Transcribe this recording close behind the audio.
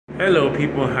Hello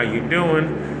people, how you doing?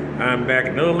 I'm back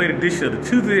in another late edition of the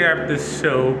Tuesday After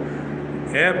Show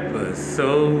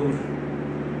episode,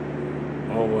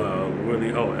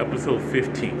 episode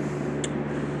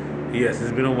 15. Yes,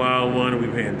 it's been a wild one.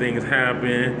 We've had things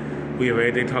happen. We have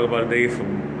everything to talk about today,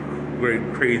 from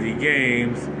great crazy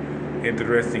games,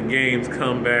 interesting games,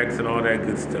 comebacks, and all that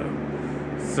good stuff.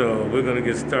 So we're going to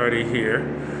get started here.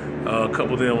 A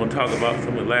couple of things I want to talk about,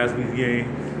 some of last week's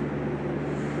games.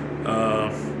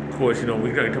 Of course,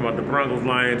 we're going to talk about the Broncos,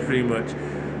 Lions, pretty much,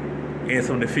 and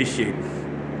some of the officiating.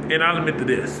 And I'll admit to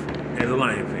this, as a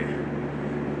Lion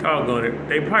fan, doggone it,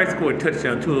 they probably scored a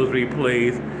touchdown 2 or 3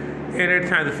 plays, and every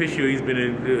time the officiating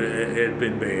has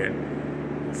been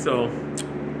bad. So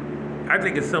I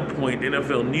think at some point the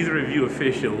NFL needs to review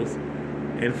officials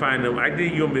and find them. I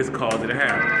did your missed calls that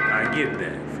happened. I get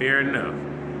that, fair enough.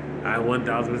 I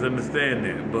 1,000% understand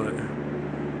that, but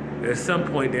at some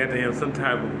point they have to have some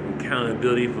type of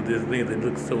accountability for this thing that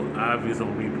looks so obvious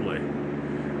on replay.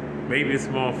 Maybe a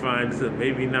small fine,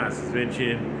 maybe not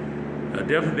suspension.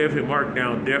 Definitely mark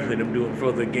down, definitely them doing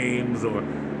further games or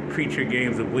feature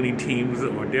games of winning teams,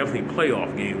 or definitely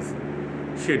playoff games.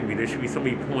 Shouldn't be. There should be so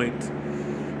many points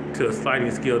to a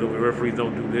sliding scale that referees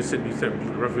don't do. There shouldn't be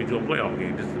certain referees doing playoff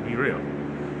games, just to be real.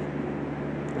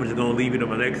 We're just going to leave it on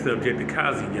my next subject, the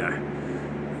Kazi guy.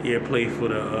 Yeah, played for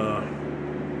the,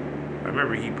 I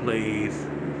remember he plays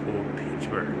for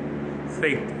Pittsburgh.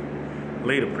 Safety.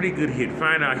 Laid a pretty good hit.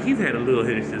 Find out he's had a little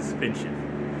hit of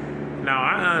suspension. Now,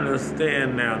 I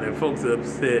understand now that folks are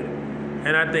upset,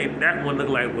 and I think that one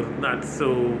looked like was not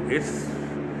so, it's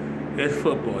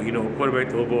football.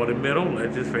 Quarterback throw a ball in the middle,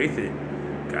 let's just face it,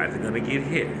 guys are going to get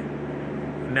hit.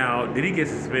 Now, did he get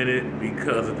suspended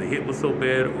because of the hit was so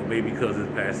bad, or maybe because of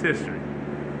his past history?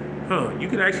 You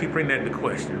can actually bring that into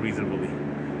question reasonably.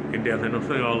 And definitely, I'm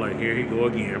saying all like, here he go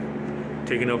again,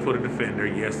 taking up for the defender.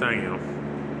 Yes, I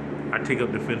am. I take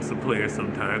up defensive players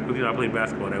sometimes, because I play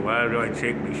basketball that way. I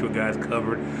check, make sure guys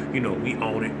covered. We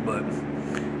own it, but it's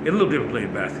a little different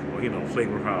playing basketball.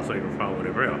 Flagrant foul,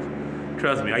 whatever else.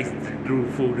 Trust me, I used to do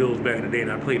full deals back in the day,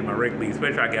 and I played in my rec league.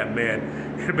 Especially I got mad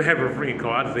and have a free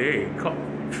call. I'd say, hey, call,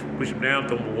 push him down,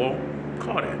 throw him a wall,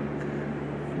 call that.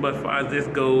 But as far as this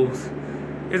goes,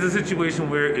 it's a situation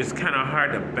where it's kind of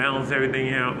hard to balance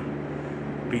everything out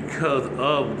because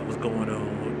of what's going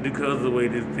on, because of the way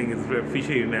this thing is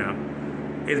officiated now.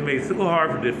 It's made it so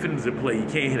hard for defenders to play. You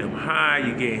can't hit him high,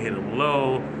 you can't hit him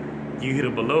low. You hit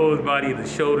him below his body, the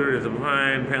shoulder, there's a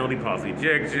fine, penalty, possible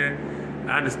ejection.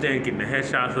 I understand getting the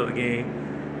headshots of the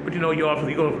game, but you go for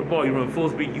the ball, you run full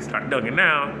speed, you start dunking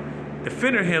now.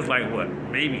 Defender has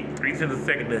maybe 0.3 of a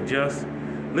second to adjust.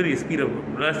 Literally a speed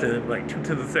of less than 0.2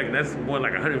 of a second. That's more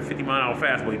like 150-mile-an-hour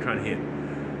fastball you're trying to hit,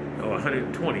 or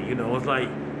 120. It's like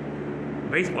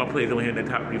baseball players don't have their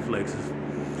top reflexes,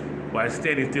 while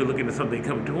standing still looking at something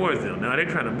coming towards them. Now they're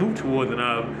trying to move towards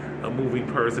a moving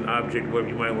person, object, whatever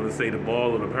you might want to say, the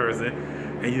ball or the person,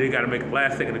 and they got to make a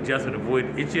last-second adjustment to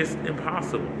avoid. It's just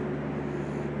impossible.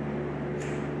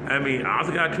 I mean, I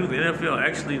also got to choose the NFL.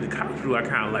 Actually, the college rule I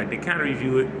kind of like. They kind of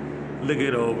review it, look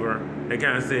it over. They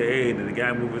kind of say, hey, did the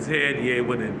guy move his head? Yeah, it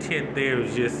wasn't intent there. It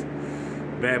was just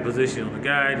bad position on the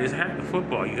guy. It just happened.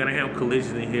 Football. You're going to have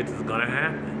collisions and hits. It's going to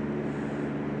happen.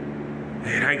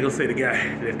 And I ain't going to say the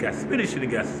guy that got suspended should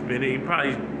have got suspended.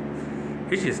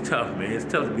 It's just tough, man. It's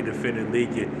tough to be defending the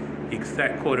league. You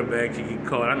sack quarterbacks, you get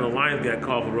caught. I know Lions got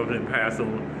called for roughing the pass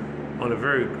on a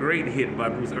very great hit by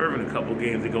Bruce Irvin a couple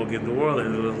games ago against New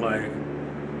Orleans. It was like,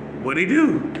 what'd he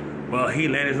do? Well, he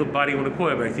landed his body on the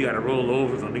quarterback. He got to roll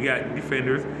over. So they got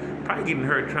defenders probably getting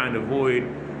hurt trying to avoid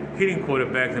hitting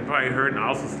quarterbacks, and probably hurt and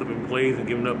also slipping plays and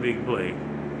giving up big plays.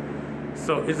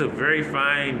 So it's a very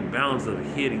fine balance of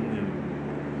hitting,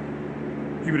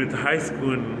 and even at the high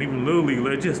school and even Little League,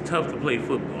 it's just tough to play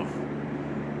football.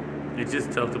 It's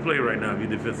just tough to play right now if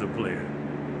you're a defensive player.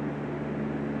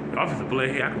 The offensive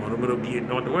player, hey, I can run him up, don't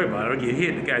have to worry about it. I get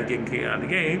hit, the guy's getting kicked out of the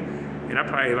game. And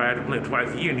if I had to play him twice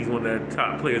a year and he's one of the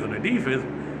top players on the defense,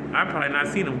 I'd probably not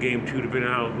seen him game 2, depending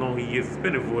on how long he gets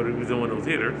suspended for it if he's on one of those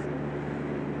hitters.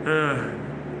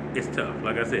 It's tough.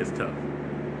 Like I said, it's tough.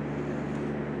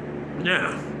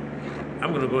 Now,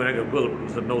 I'm going to go ahead and go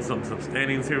know some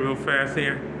standings here real fast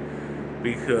here,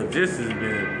 because this has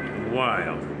been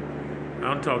wild.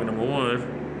 I'm talking number one,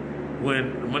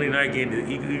 when Monday night game, the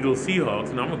Eagles Seahawks,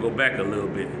 and I'm going to go back a little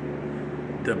bit,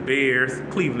 the Bears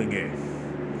Cleveland game.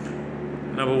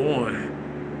 Number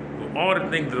one, with all the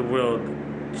things in the world,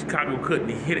 Chicago couldn't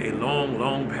hit a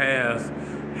long pass,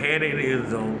 hand in the end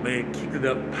zone, man, kicked it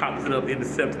up, pops it up,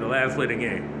 intercepted the last play of the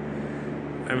game.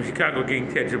 I mean, Chicago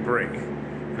can't catch a break.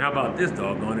 And how about this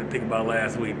doggone it? Think about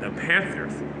last week, the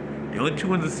Panthers The only 2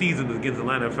 wins of the season is against the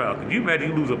Atlanta Falcons. You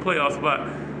imagine you lose a playoff spot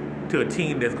to a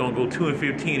team that's gonna go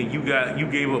 2-15, and you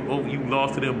gave up both, you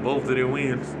lost to them both of their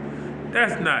wins.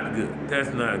 That's not good.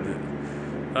 That's not good.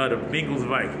 The Bengals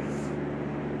Vikings.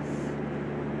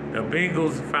 The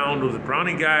Bengals found was a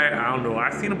Brownie guy. I don't know. I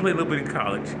seen him play a little bit in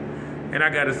college, and I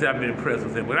gotta say I've been impressed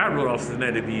with him. But I wrote off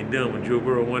Cincinnati being done when Joe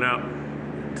Burrow went out.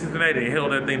 Cincinnati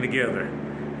held that thing together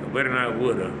better than I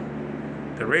would have.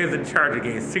 The Raiders and Chargers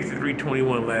game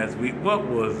 63-21 last week. What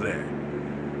was that?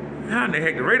 How in the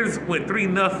heck? The Raiders went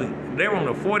 3-0. They were on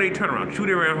a 4-day turnaround. True,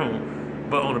 they ran home,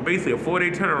 but on basically a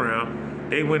 4-day turnaround,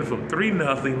 they went from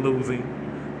 3-0 losing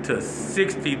to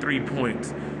 63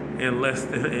 points in less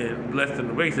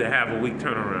than basically a half a week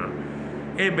turnaround,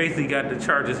 and basically got the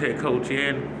Chargers head coach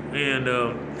and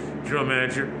general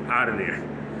manager out of there.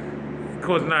 Of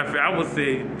course, not fair. I would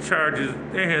say Chargers,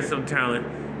 they had some talent,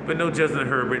 but no Justin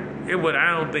Herbert. I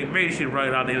don't think, maybe they should run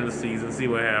it out the end of the season, see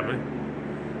what happened.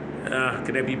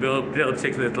 Could that be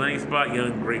Belichick's landing spot?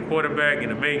 Young, great quarterback in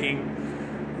the making,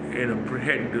 and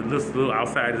heading to a little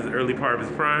outside his early part of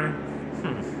his prime.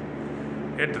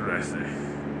 Interesting.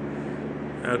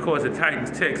 Of course, the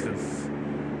Titans-Texans.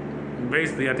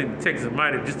 Basically, I think the Texans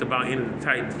might have just about ended the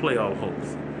Titans' playoff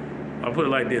hopes. I'll put it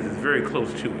like this: it's very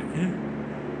close to it.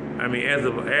 I mean, as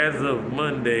of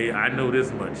Monday, I know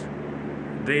this much: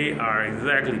 they are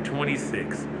exactly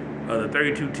 26 of the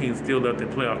 32 teams still left in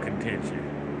playoff contention.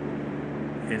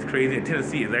 It's crazy. And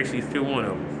Tennessee is actually still one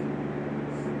of them.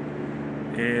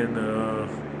 And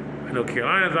I know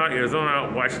Carolina's out, Arizona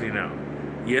out, Washington out.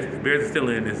 Yes, the Bears are still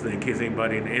in this thing, in case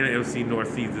anybody in the NFC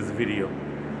North sees this video.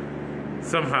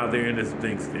 Somehow they're in this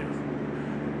thing still.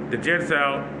 The Jets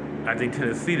out. I think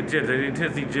Tennessee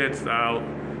Jets out.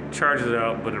 Chargers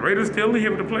out. But the Raiders still here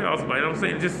with the playoffs. But I'm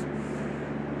saying just,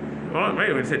 well,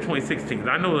 maybe I said 26 teams.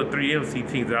 I know the 3 NFC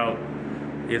teams out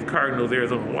is Cardinals,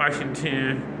 Arizona,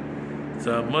 Washington.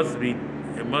 So it must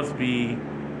be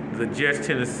the Jets,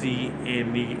 Tennessee,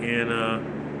 and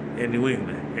New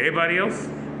England. Everybody else,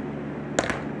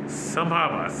 somehow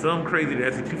by some crazy,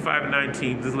 that's the 2 5-9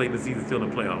 teams this late in the season still in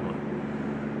the playoff run.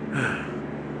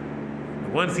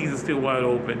 One season still wide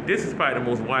open. This is probably the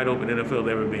most wide open NFL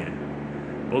ever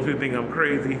been. Most people think I'm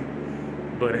crazy,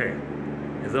 but hey,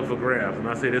 it's up for grabs. And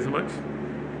I say this much: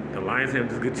 the Lions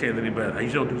have as good chance as anybody. I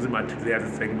usually don't do this in my Tuesday after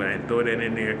segment, but I had to throw that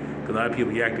in there because a lot of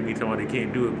people yak at me talking about they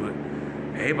can't do it, but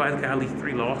everybody's got at least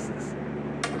 3 losses.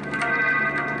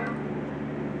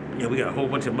 Yeah, we got a whole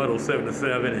bunch of muddles,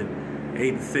 7-7 and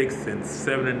 8-6 and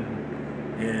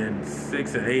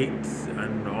 7-6 and 8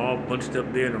 and all bunched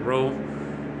up there in a row.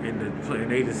 And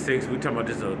 8-6, we talking about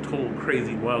just a total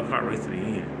crazy wild card race to the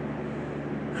end.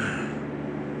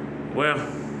 Well,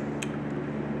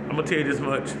 I'm gonna tell you this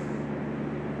much,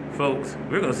 folks.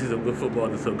 We're gonna see some good football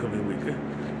this upcoming week.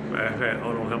 Matter of fact,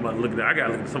 hold on, I'm about to look at that. I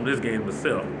gotta look at some of this game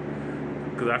myself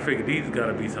because I figured these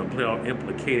gotta be some playoff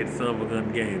implicated son of a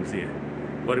gun games here.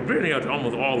 But it pretty much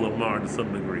almost all of them are to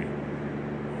some degree.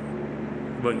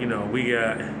 But you know, we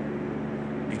got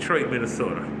Detroit,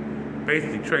 Minnesota.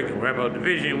 Basically, Detroit can wrap out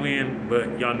division win,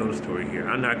 but y'all know the story here.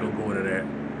 I'm not gonna go into that.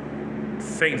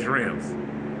 Saints, Rams,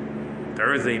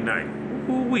 Thursday night.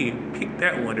 Ooh, we picked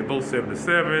that one. They're both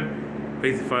 7-7.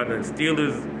 Basically, fighting the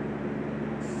Steelers,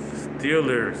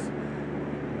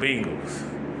 Bengals,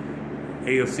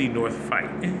 AFC North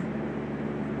fight.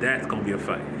 That's gonna be a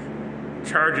fight.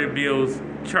 Bills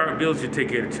should take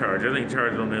care of the Chargers. I think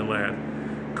Chargers on their last.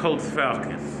 Colts,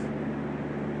 Falcons.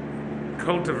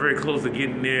 Colts are very close to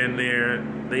getting there and there.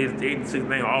 They 8-6,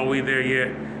 they ain't all the way there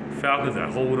yet. Falcons are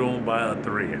hold on by a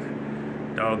thread.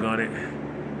 Doggone it.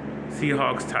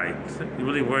 Seahawks, Titans. You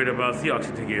really worried about Seahawks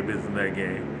should take care of business in that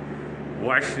game.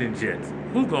 Washington Jets.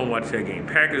 Who's gonna watch that game?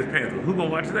 Packers, Panthers. Who's gonna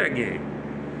watch that game?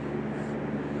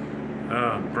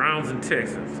 Browns and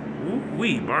Texans.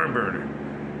 Ooh, barn burner.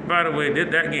 By the way,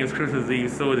 that game's Christmas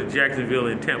Eve. So is Jacksonville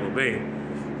and Tampa Bay.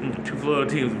 2 Florida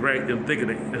teams right in thick of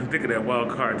that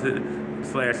wild card /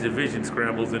 division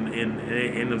scrambles in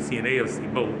NFC and AFC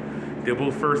both. They're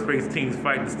both first-place teams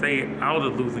fighting to stay out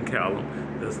of the losing column,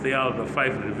 to stay out of the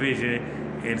fight for the division,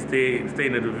 and stay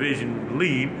in the division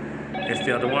lead, and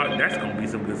stay out the wild. That's gonna be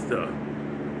some good stuff.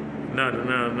 Now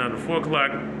the 4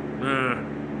 o'clock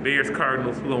Bears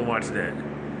Cardinals. Who gonna watch that?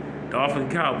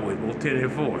 Dolphins Cowboys, both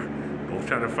 10-4, both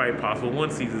trying to fight possible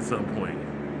 1 seed at some point.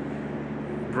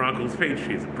 Broncos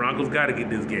Patriots. Broncos got to get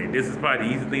this game. This is probably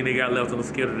the easiest thing they got left on the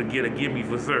schedule to get a gimme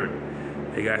for certain.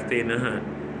 They got to stay in the hunt.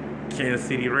 Kansas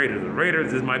City Raiders. The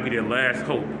Raiders, this might be their last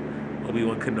hope.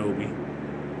 Obi-Wan Kenobi.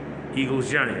 Eagles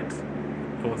Giants.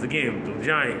 Once again, the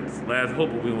Giants, last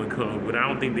hope Obi-Wan Kenobi. But I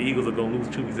don't think the Eagles are going to lose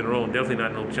 2 weeks in a row. And definitely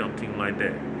not no chump team like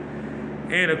that.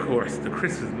 And of course, the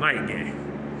Christmas night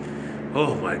game.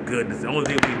 Oh my goodness, the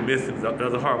only thing we missing is the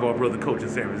other Harbaugh brother coach in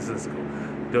San Francisco.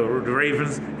 The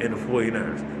Ravens and the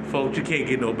 49ers. Folks, you can't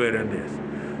get no better than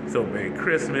this. So Merry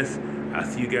Christmas. I'll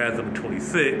see you guys on the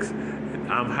 26th.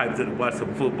 I'm hyped to watch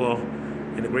some football.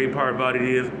 And the great part about it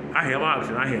is, I have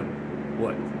options. I have,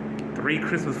 3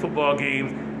 Christmas football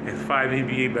games and 5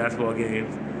 NBA basketball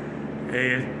games.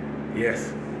 And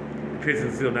yes, the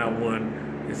Pistons still not won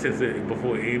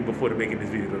even before they're making this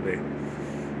video today.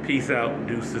 Peace out,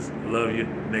 deuces, love you,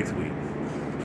 next week.